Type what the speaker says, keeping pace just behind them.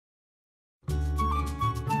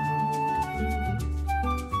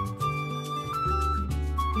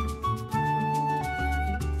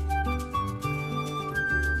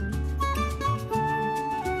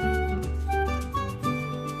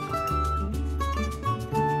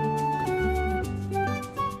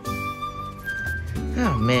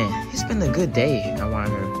Oh man, it's been a good day around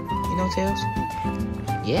here. You know, Tails?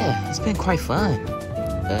 Yeah, it's been quite fun.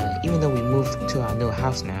 Even though we moved to our new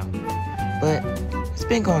house now. But it's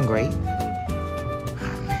been going great.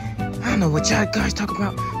 Oh man, I don't know what y'all guys talk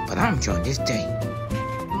about, but I'm enjoying this day.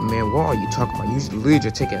 Man, what are you talking about? You literally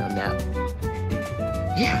just taking a nap.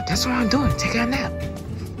 Yeah, that's what I'm doing, taking a nap.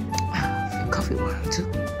 I feel coffee water too.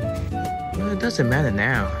 Well, it doesn't matter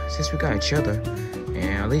now, since we got each other.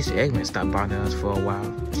 And at least Eggman stopped bothering us for a while.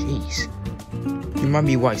 Jeez. You might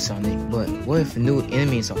be right, Sonic, but what if new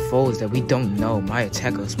enemies or foes that we don't know might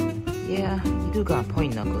attack us? Yeah, you do got a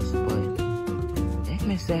point, Knuckles, but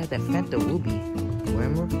Eggman said that Fanta Ruby,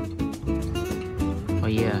 remember? Oh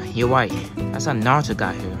yeah, you're right. That's how Naruto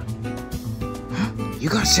got here. Huh? You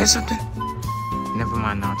guys said something? Never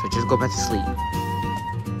mind, Naruto. Just go back to sleep.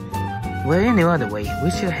 Well, any other way, we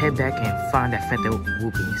should head back and find that Fanta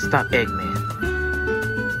Ruby and stop Eggman.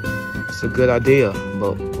 It's a good idea,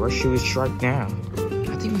 but where should we strike now?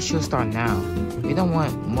 I think we should start now. We don't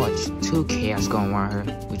want much too chaos going on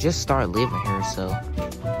here. We just start living here, so...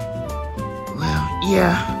 Well,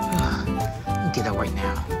 yeah. Let me get that right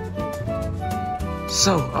now.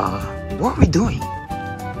 So, what are we doing?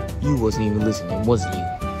 You wasn't even listening, wasn't you?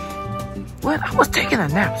 Well, I was taking a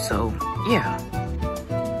nap, so, yeah.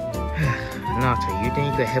 Naruto, you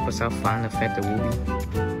think you could help us out find the Fanta Ruby?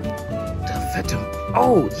 The Fanta...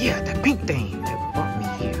 Oh, yeah, that pink thing that brought me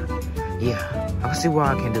here. Yeah, I'll see what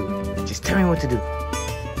I can do. Just tell me what to do.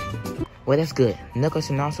 Well, that's good. Knuckles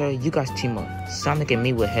and Naruto, you guys team up. Sonic and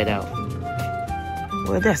me will head out.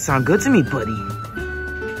 Well, that sounds good to me, buddy.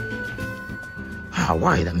 Oh,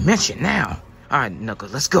 why the mention now? Alright,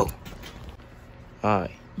 Knuckles, let's go.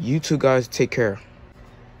 Alright, you two guys take care.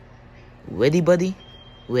 Ready, buddy?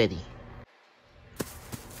 Ready.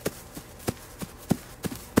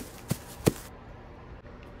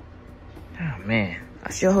 Oh man,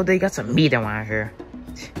 I sure hope they got some meat around here.